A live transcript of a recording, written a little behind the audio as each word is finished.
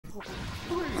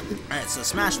Alright, so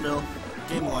Smashville,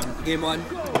 game one. Game one.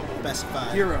 Best of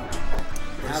 5. Hero.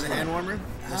 This is a hand warmer?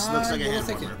 This looks like a hand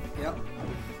warmer. Yep.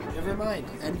 Never mind.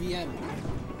 NVM.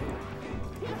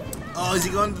 Oh, is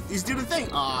he going? He's doing the thing.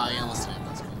 Oh, yeah, let's do it.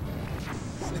 Let's go.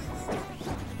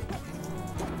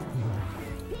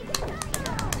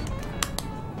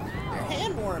 You're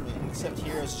hand warming. Except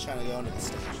Hero's trying to go into the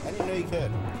stage. I didn't know you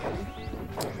could.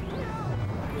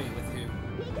 Wait, with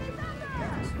who?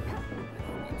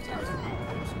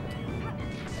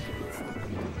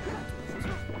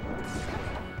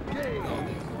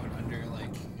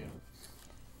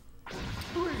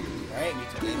 Alright,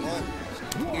 game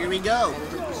one. Here we go.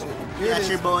 That's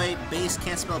your boy, Bass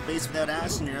can't spell bass without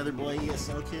ass, and your other boy,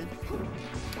 ESL kid.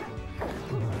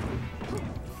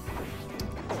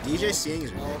 DJ seeing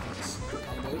is ridiculous.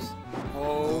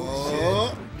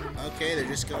 Oh, okay, they're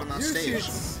just going on stage.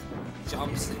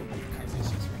 Jumps and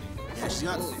yeah, she's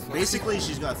got basically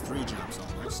she's got 3 jumps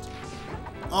almost.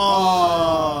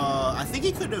 Oh, I think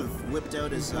he could have whipped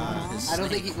out his. I don't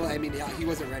think he. Well, I mean, he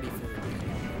wasn't ready for it.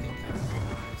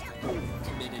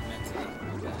 Committed mentally.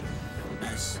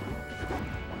 Nice.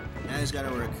 Now he's got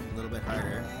to work a little bit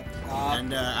harder.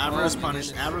 And Avro's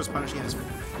punish. Avro's punishing is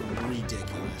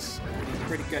ridiculous.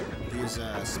 Pretty good. He's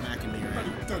smacking me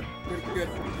right. Pretty good.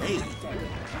 Hey.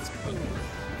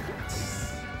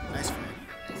 Nice frame.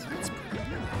 That's pretty good.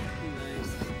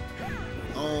 Nice.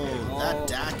 Oh, that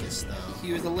Dacus though.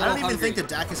 He was a little I don't even hungry. think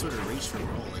the Dacus would have reached for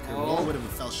roll. Like her roll would have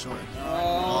fell short.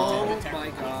 Oh my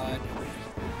god.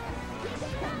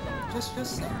 Just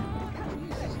Nice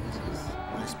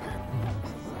pair.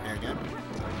 There again.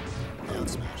 Down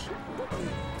smash.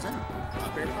 Is that a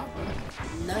top air pop?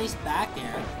 nice back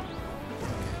air.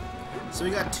 So we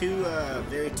got 2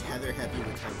 very tether heavy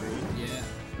recovery. Yeah.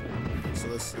 So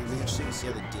it'll be interesting to see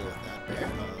how they deal with that bear.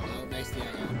 Oh, nice DI.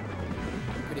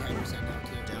 Pretty high percent down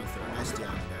too. Down throw. Nice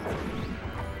down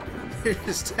throw. They're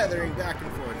just tethering back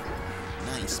and forth.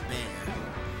 Nice bear.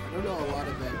 I don't know a lot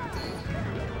about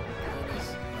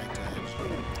Right to edge.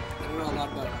 I don't know a lot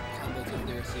about combos in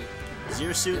Zero Suit.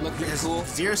 Zero Suit They look pretty has, cool.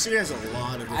 Zero Suit has a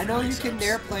lot of different I know you mix-ups. can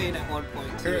airplane at one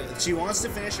point too. She wants to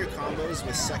finish her combos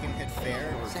with second hit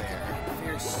fair or Second bear.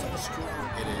 fair is so strong.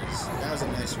 It is. That was a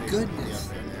nice reason Goodness.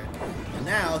 to be up there. And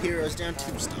now Hero's down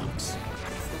 2 stocks.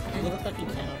 Look at you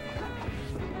count.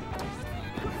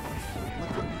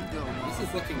 Look at you go. This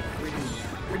is looking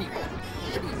pretty bad.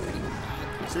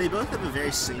 So they both have a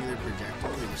very singular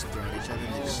projectile. They just throw at each other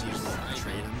and they just usually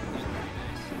trade them.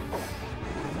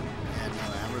 And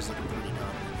Avro's looking pretty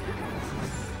dominant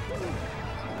here.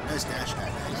 Nice dash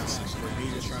attack. Nice. Where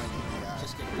he's just trying to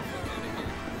Just get the fuck out of here.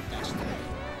 Dash attack.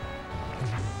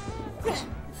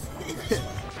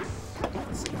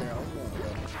 sit there.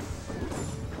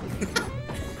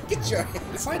 Get your I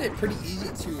find it pretty easy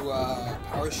to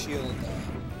power shield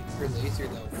her laser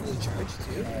though, fully charged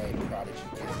too. Alright, Prodigy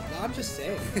kid. No, I'm just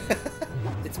saying.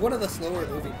 It's one of the slower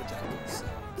moving projectiles.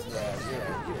 So. Yeah, you're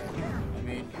right. I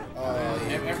mean,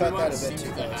 You cut that a bit seems too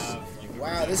to close. have, like,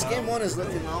 Wow, this game 1 is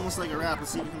looking almost like a wrap.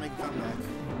 Let's see if we can make a comeback.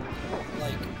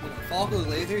 Like, Falco's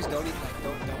lasers don't even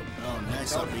don't. Oh,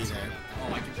 nice up B there.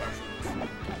 Oh, I can partially.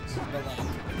 But like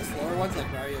the slower ones,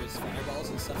 like Mario's fireballs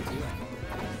and stuff too.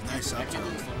 Nice I up can't do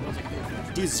tilt. this one. I can do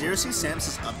it. Dude, Zero C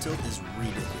Samus's up tilt is Tried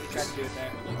ridiculous. to do it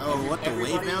there. Oh, what, the wave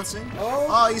Everybody- bouncing? Oh!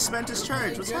 Oh, he spent his My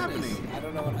charge. What's goodness. happening? I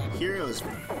don't know what happened. Hero is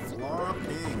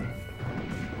flopping.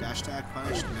 Dash attack,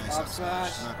 punish, nice Up up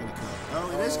smash. smash. Not gonna kill.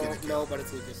 Oh, it is gonna kill. No, but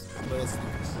it's Lucas. But it's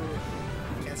Lucas.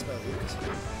 You can't spell Lucas.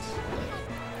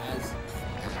 As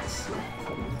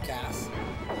Lucas.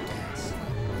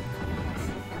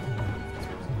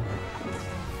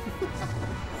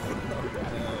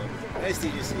 Nice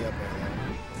DGC up there.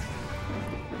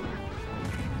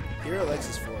 Hero likes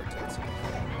his forward tilts.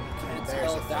 Can't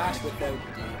There's spell the dash thing. without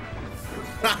D.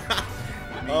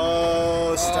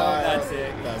 Oh, style. that's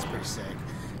it. That was pretty sick.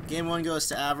 Game 1 goes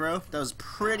to Avro. That was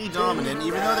pretty dominant.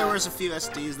 Even though there was a few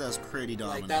SDs, that was pretty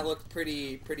dominant. Like that looked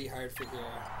pretty hard for Hero.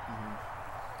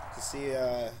 To see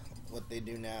what they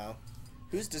do now.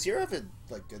 Does Hero have a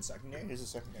good secondary? Who's a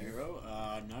secondary? Hero?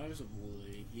 Not as a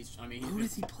Wooly. He's Who been,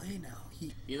 does he play now?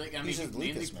 he He's he just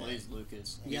mainly Lucas, man. plays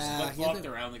Lucas. Yeah, He's he flip-flopped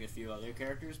hasn't- around like a few other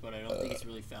characters, but I don't think he's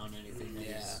really found anything that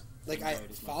Yeah, he's like enjoyed as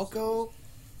much Falco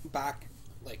back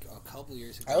like a couple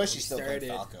years ago. I wish when he still played started.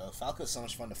 Falco. Falco's so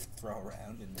much fun to throw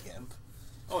around in Gimp.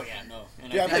 Oh yeah, no.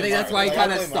 And Yeah, I think that's why he Like,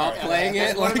 kind I of play stopped Mario. playing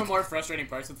That's it. one of Like the more frustrating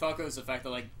parts with Falco is the fact that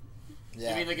like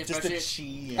Yeah, I mean, like, just the especially-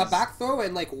 cheese. a back throw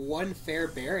and like one fair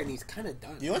bear, and he's kind of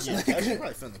done. You want to Like, the couch? You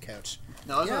probably fit on the couch.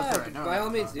 No, that's Yeah, not right. No, by no, all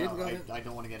means, no, dude, no, go ahead. I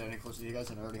don't want to get any closer to you guys,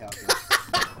 and I already have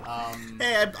to.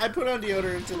 Hey, I put on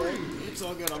deodorant today. It's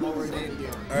all good. I'm not worried about the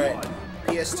deal. All right.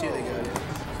 PS2 they go to.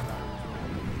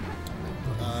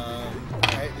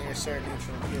 Alright, then you're starting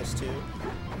neutral PS2.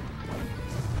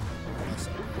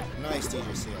 Nice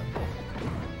DJC up.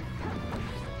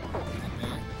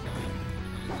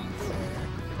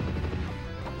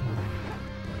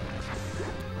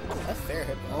 That fair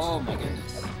hit. Oh my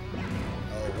goodness. Oh,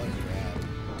 what a grab.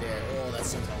 Dare. Oh, that's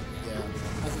so tough. Yeah.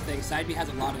 That's the thing. Side B has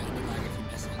a lot of ending lag if you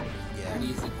miss it. Yeah. Pretty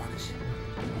easy to punish.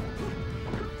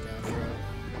 Down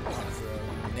throw. Up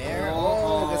throw. Nair. Oh,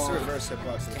 Oh, that's the reverse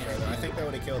hitbox to the throw. I think that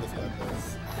would have killed if you had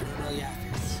both. I don't know, yeah.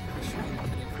 If If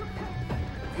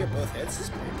you get both hits, it's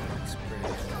pretty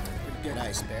good.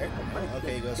 Nice, fair. Oh,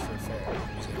 okay, he goes for a fair.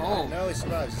 Oh. No, he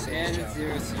survives. He and saves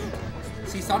it's his jump. 0-2.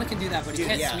 See, Sonic can do that, but he Dude,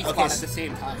 can't yeah, sweet okay, spot at the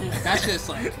same time. Like, that's just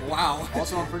like, wow.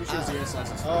 Also, I'm pretty sure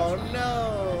ZSS is Oh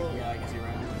no! Yeah, I guess you're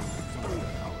right.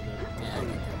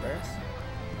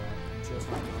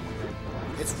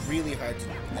 It's really hard to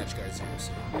edge guard zero.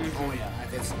 So Oh yeah.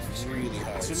 it's really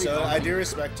hard. It's really So I bumpy. do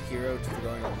respect Hero for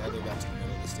going all the way back to the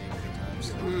middle of the stage every time.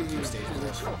 So keep stage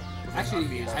position.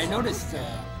 Actually, I noticed a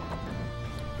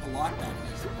lot that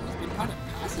he's been kind of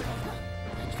passive on that.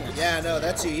 Yeah, no,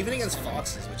 that's you. Even against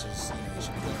Foxes, which is, you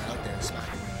should be going out there and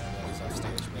smacking him while he's off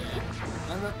stage.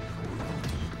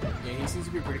 But Yeah, he seems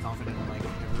to be pretty confident in like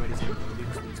everybody's ability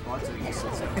to sweet spot, so he just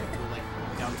sits there and he'll like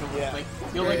down tilt, Yeah. like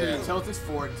he'll Yeah. tilt his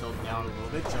forward tilt down a little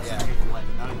bit just Yeah. to make him like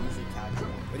not usually catch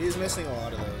him. But he's missing a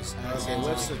lot of those. Okay,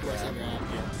 what's the grab?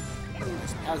 That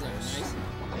was nice.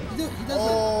 He does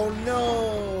Oh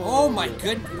no! Oh my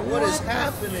goodness! What is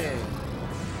happening?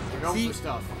 They're going See, for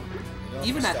stuff.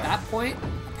 Even at that point,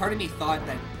 part of me thought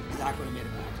that Zach would have made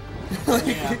it back.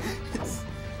 Yeah.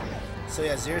 So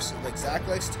yeah, Zach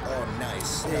likes to. Oh,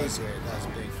 nice. That was weird. That was a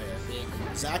big fan.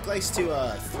 Zach likes to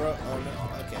throw. Oh no.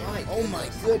 Okay. Oh my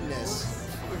goodness.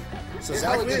 So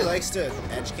Zach really likes to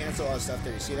edge cancel all the stuff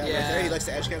there. You see that right there? He likes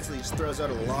to edge cancel. He just throws out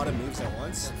a lot of moves at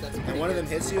once, and one of them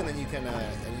hits you, and then you can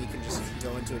just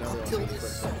go into another one. Really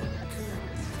quick.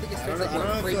 I don't know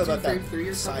how I feel about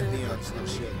that side B on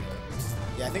shield.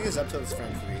 Yeah, I think it's up till it's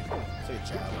frame 3. It's like a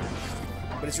jab.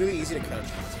 But it's really easy to crouch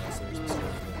cancel. So it's just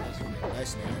really good.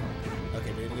 Nice name.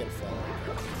 Okay, but didn't get a follow.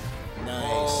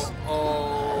 Nice.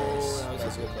 Nice. That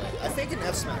was a good play. I think an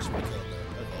F smash would kill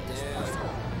though. Okay. Yeah.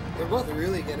 They're both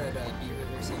really good at B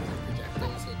reversing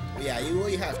projectiles. And Yeah,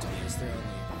 you have to be. It's their only.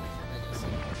 I guess I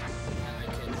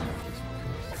can't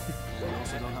They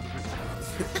also don't have a projectile.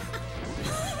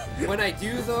 When I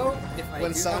do though, if I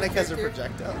When do Sonic have has a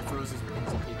projector, projectile. He throws his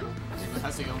wings at people. He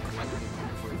has to go and collect them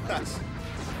before he Nice. fights.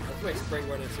 that's my spring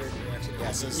one in a certain direction.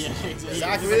 Yeah, so Yeah, exactly.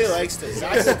 Zach really likes to.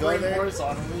 Zach to go there.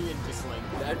 horizontally and just like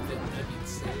That'd be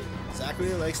insane. Zach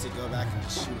really likes to go back and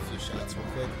shoot a few shots real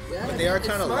quick. Yeah, But they are it's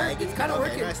kind of smart. laggy. It's kinda okay,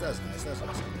 working. nice. That was nice. That was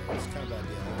awesome. It's kind of bad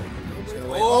deal. Just gonna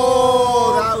wait. Oh!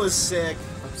 Oh, that was sick.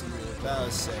 flips him really quick. That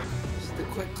was sick. Just a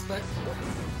quick click.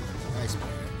 Nice man.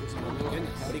 Gives him a little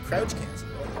Goodness. But he crouch cancel.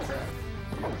 Holy crap.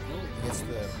 He gets the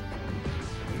weird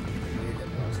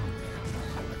hitbox.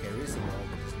 Okay, reasonable.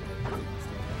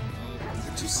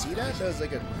 Did you see that? That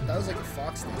was like a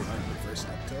fox thing on the first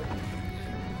up tilt.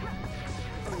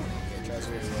 Okay, tries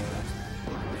to roll.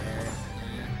 There.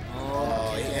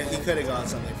 Oh, he could have gone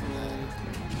something from that.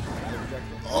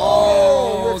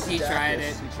 Oh, rips he the tried jacket.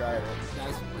 it. He tried it. That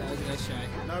was a nice try.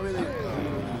 Not really. Oh,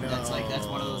 no. That's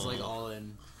one of those like all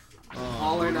in.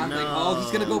 All or nothing. Oh,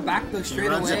 he's gonna go back though He straight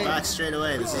runs away. it back straight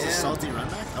away. This is a Yeah. salty run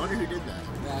back. I wonder who did that.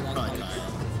 Yeah, that's Probably funny.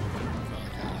 Kyle.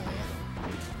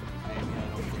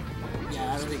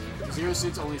 Yeah, I don't think. Zero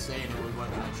Suit's only saying it would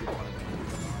whether or not you want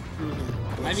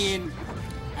to. I mean,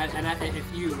 if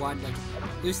you won, like,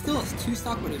 it was still 2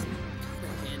 stock, but it was kind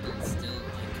of handled still.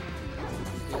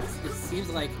 Like, it seems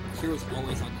like Hero's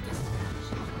always on the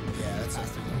disadvantage. Yeah, that's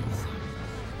That's it. the thing, so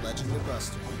Legend of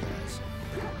Buster, you guys.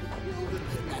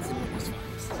 that's the most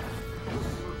fun.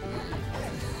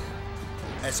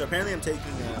 Alright, so apparently I'm taking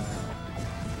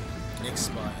Nick's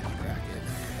spot in the bracket.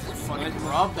 Fucking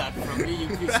robbed that from me, you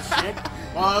piece of shit.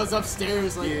 While I was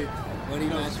upstairs, like What do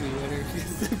you match me winner?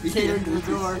 catering to the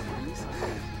door.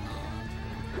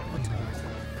 What time is it?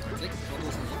 It's like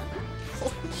almost 11.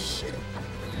 Holy shit.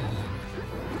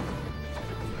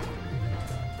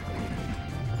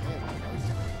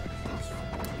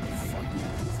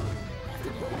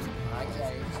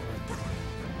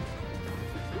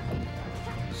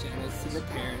 Shoutouts to the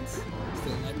parents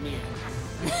still letting me in.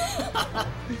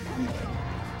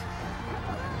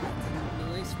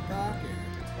 Nice rocker.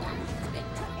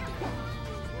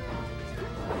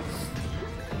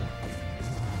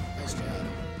 Nice job.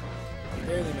 You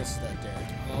barely missed that dare.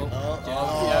 Oh,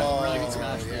 Yeah, really good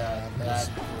smash. Yeah, Yeah, that's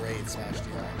that- great smash, yeah.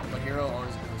 But Hero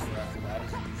always goes for after that.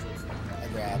 Is usually for that.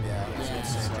 grab, yeah. I was gonna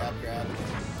say jab grab.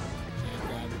 Jab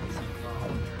grab.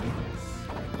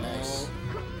 Nice.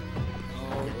 Oh.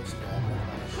 Close grab, no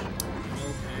punish. No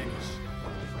punish.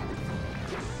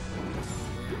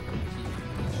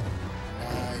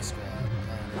 Nice grab.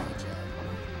 Oh, jab.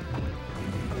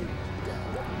 Down.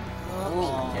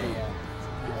 Oh. Okay, yeah.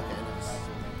 Okay, nice.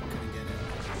 Couldn't get it.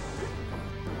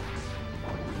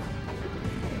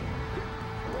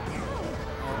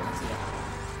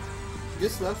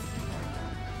 Good stuff.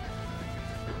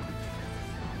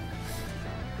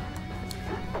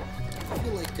 I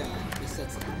feel like this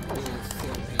sets a really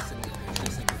slow pace in the other,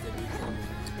 just like the neutral.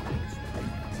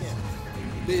 Yeah.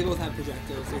 They both have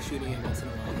projectiles. They're shooting it once in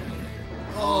a while.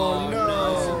 Oh, no!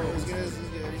 no. He's good. He's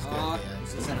good. Yeah.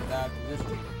 He's in a bad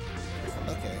position.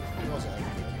 Okay. What was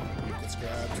that? Gets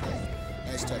grabbed.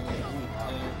 Nice tuck in.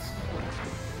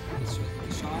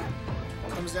 Good shot.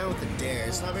 Comes down with the dare.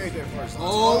 It's not very good for us.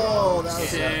 Oh, that was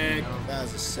sick. That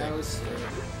was a sick. That was sick.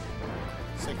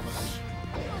 Sick punch.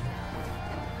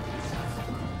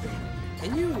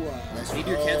 Can you Nice.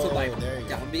 meteor cancel by there you go.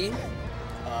 down being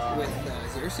with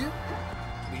Zero Suit?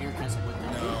 Meteor cancel with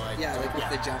that. No, I Yeah, like with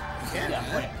the jump. can't.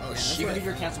 Yeah. Oh, You shit. can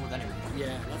meteor cancel with anything.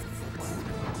 Yeah.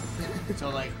 So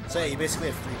like, So yeah, you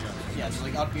basically have 3 jumps. yeah, so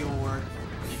like up B will work.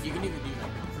 Like, you can even do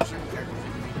like for certain characters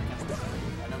you can meteor cancel.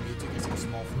 I know Mewtwo gets like a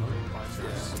small float on his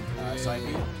first side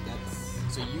B.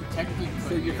 That's... So you technically So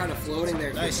could you're kind of floating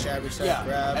there. Nice jab, reset, yeah,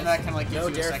 grab. and that kind of like gives No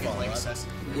you a dare second follow like up. assess.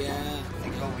 Yeah.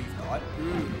 Think about what you've got.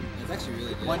 That's actually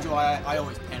really good. Mind you, I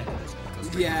always panic at this. It goes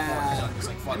straight to the floor, Yeah. so I'm just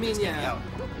like, fuck, I mean, it's getting yeah. out.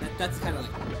 That's kind of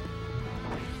like...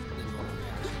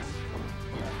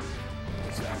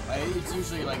 It's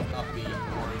usually like up B, or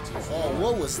it's usually. Oh,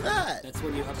 what was that? That's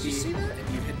when you up Did you B see that? and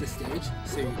you hit the stage,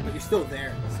 but you're still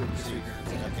there. So you just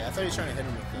Okay, I thought he was trying to hit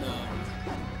him with the...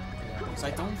 No. So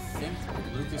I don't think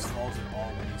Lucas falls at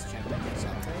all when he's champion.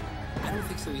 I don't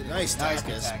think so either. Nice Nice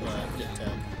Takas, attack. but good Yeah.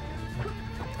 tag.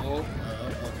 Oh.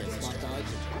 Okay, nice Spot jab. dodge.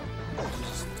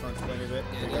 Just contemplated it.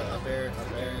 Yeah, There you go, up air,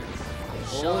 up air.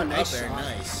 Oh, Shot, nice up air, shot.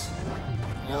 nice.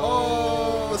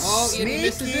 Oh, Oh, and he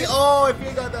misses sneaky! it. Oh, if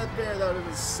he got that fair, that would have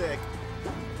been sick.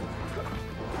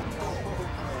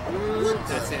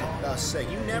 That's it. That was sick.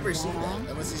 You never see that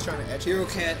unless he's trying to edge. Hero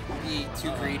can't be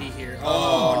too greedy here.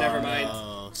 Oh, never mind.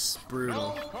 Oh, it's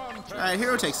brutal. Alright,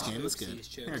 Hero takes the game. That's good.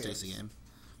 Hero takes the game.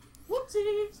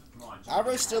 Whoopsies!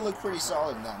 Avro still looked pretty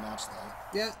solid in that match,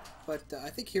 though. Yeah, but I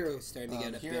think Hero's starting to get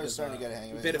a bit Hero's of starting to get a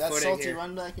hang of it. bit of That footing salty here.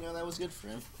 run back, you know, that was good for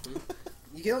him.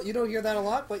 You don't hear that a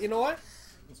lot, but you know what?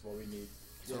 That's what we need.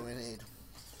 That's what we need.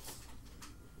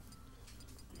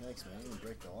 Thanks, man. You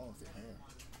break the wall with your hair.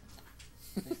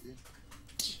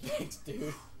 Thanks,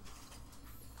 dude.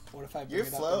 What if I bring Your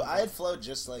it up flow, in- I had flow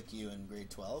just like you in grade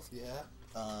 12. Yeah.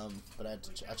 But I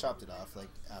chopped it off like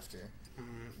after.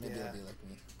 Maybe yeah. it'll be like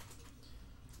me.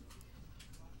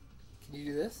 Can you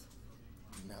do this?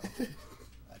 No.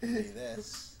 I can do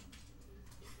this.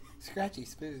 Scratchy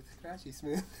smooth. Scratchy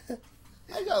smooth.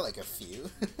 I got like a few.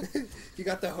 You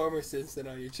got the Homer Simpson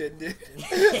on your chin, dude.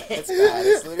 That's bad.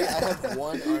 It's literally, I have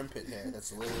one armpit hair.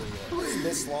 That's literally it. It's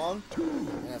this long,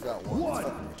 and I've got one.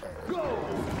 It's fucking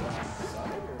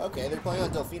retarded. Okay, they're playing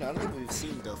on Delfino. I don't think we've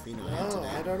seen Delfino yet No, today.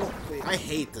 I don't know. Wait. I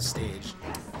hate the stage.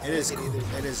 It is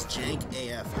jank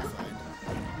AF, I find.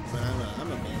 But I'm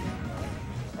a man.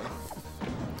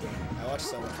 I watch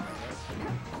so much.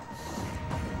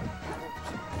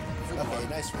 Okay,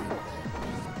 nice read there.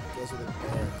 Goes with a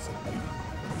bear.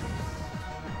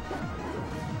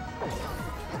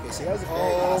 Okay, see that was a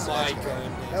very passive my action.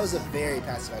 goodness. That was a very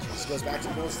passive action. Just goes back to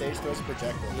the middle stage, throws a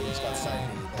projectile, and he's got side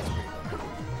B. That's pretty cool.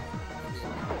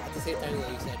 At the same time,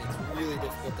 like you said, it's really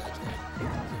difficult to edge guard.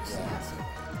 Yeah.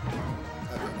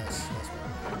 Okay, nice one.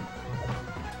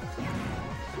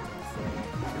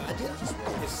 Imagine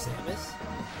if Samus,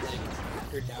 like,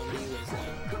 her Dowdy was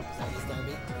Samus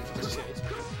Dowdy, and it just changed.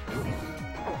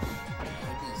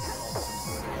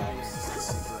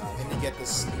 And you get the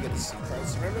C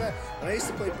cards. Remember that? When I used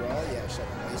to play Brawl, yeah, shut up.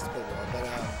 I used to play Brawl,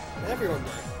 but Everyone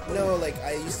did. no, like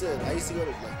I used to go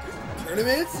to like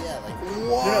Tournaments? yeah, like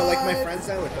What? no, like my friends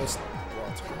and I would host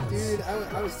Brawl tournaments. Dude,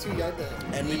 I was too young to.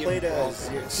 And we be played in a Brawl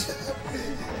Zero. tournaments.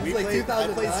 We like played. I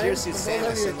played 2009, Zero Suit but don't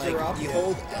let Samus, me and like drop you it.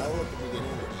 hold L at the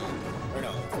beginning of the game, or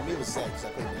no, for me it was Z because I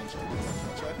played Nunchuck.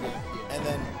 And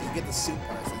then you get the suit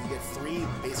parts, and you get 3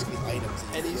 basically items.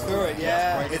 And you throw it,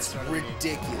 yeah. It's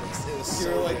ridiculous. It was You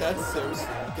so were like, good. that's so sick.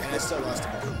 And I still lost to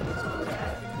my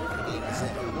You just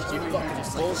like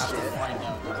have bullshit. to find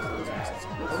out.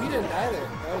 Oh, he didn't either.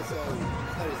 That was, I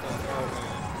thought he was not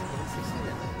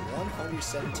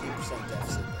 117%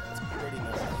 deficit. That's pretty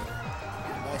nice.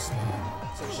 Nice, man.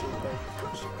 So shit,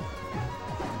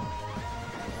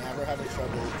 Avro having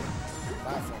trouble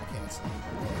platform canceling,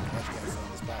 edge canceling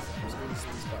these platforms.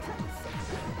 These platforms are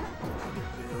fucking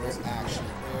bad. There's action.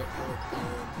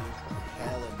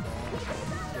 Hell and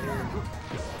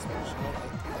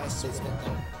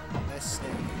nice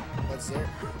snake. But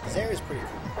Zare is pretty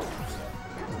cool.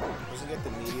 Doesn't get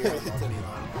the meteor on the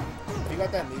line. If you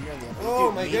got that meteor on the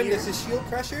Oh my goodness, his shield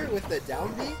crusher with the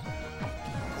down B?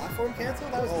 Platform cancel?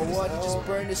 That was what? He just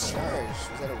burned his charge.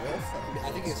 Was that a whiff? I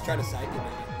think he was trying to side B maybe.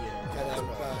 Yeah. Kind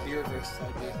of B reverse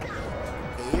side B.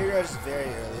 The hero is very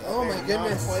early. Oh my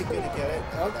goodness. Not quite good to get it.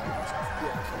 Oh. Yeah.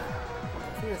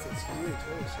 I think it's huge.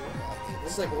 Holy shit.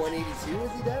 It's like 182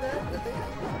 was he dead at, I think?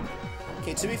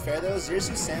 Okay, to be fair though,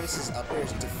 Zersu Samus's up air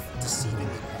is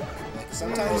deceivingly powerful. Like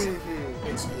sometimes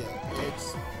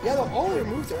all their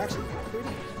moves are actually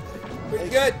pretty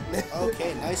good.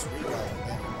 Okay, nice reroll.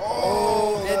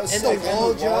 Oh, and the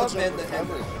wall jump and the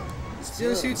hammer.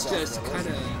 Zero Suit's just kind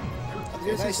of.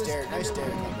 Okay, nice dare comeback.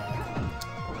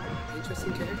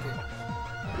 Interesting character.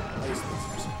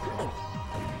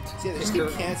 See, they just keep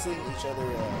canceling each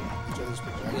other's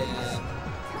projectiles.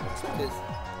 Yeah.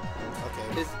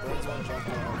 Okay, Burns one jump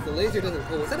down. The laser doesn't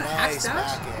pull. Was that a hack Nice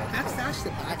stash? back air. Hack stash the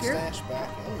back air? Backstash back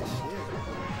air. Oh shit.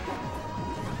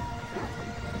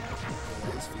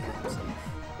 Okay, he's feeding himself.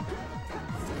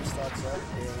 3 stocks up,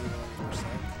 barely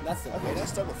 90%. That's the Okay,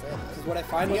 that's double fair. Because what I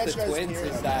find with the twins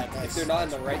is that if they're not in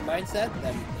the right mindset,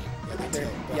 then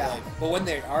but when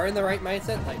they are in the right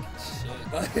mindset, like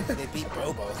shit. They beat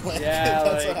Bobo. Yeah,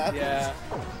 that's like, what happens. yeah.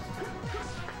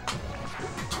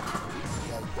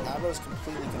 Avro's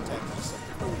completely content. Just like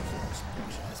the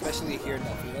Especially here in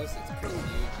Delphinos, it's pretty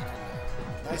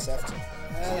huge. nice F tilt.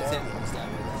 That's it.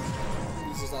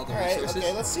 Uses all the Alright, resources.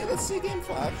 okay, let's see game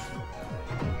 5.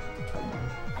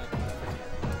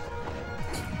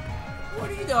 What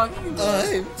are you talking about?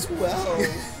 I'm 12.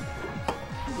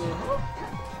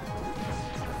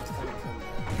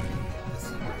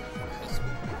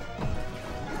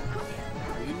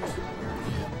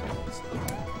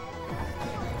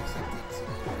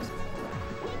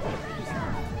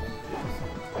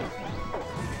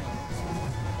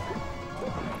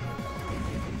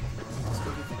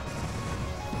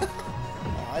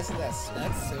 Isn't that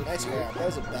That's so nice cute. grab? That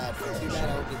was a bad Too finish. bad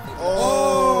I would be thinking.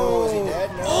 Oh, is he dead?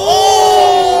 No.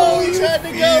 Oh, he tried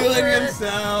to go feeling for it.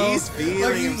 himself. He's feeling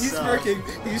Look, himself. He's smirking.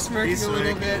 He's smirking a little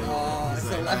smirking. bit. Oh, He's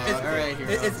it's like, a all right,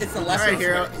 Hero. It's a All lesson. right,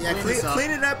 Hero. Yeah, Clean this up.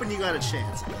 clean it up and you got a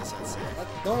chance, I guess I'd say.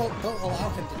 Don't allow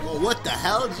him to do Oh, what the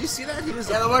hell? Did you see that? He was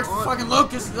Yeah, that worked for fucking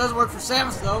Locust. It doesn't work for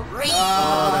Samus though.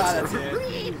 Oh, that's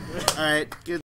it. All right, good.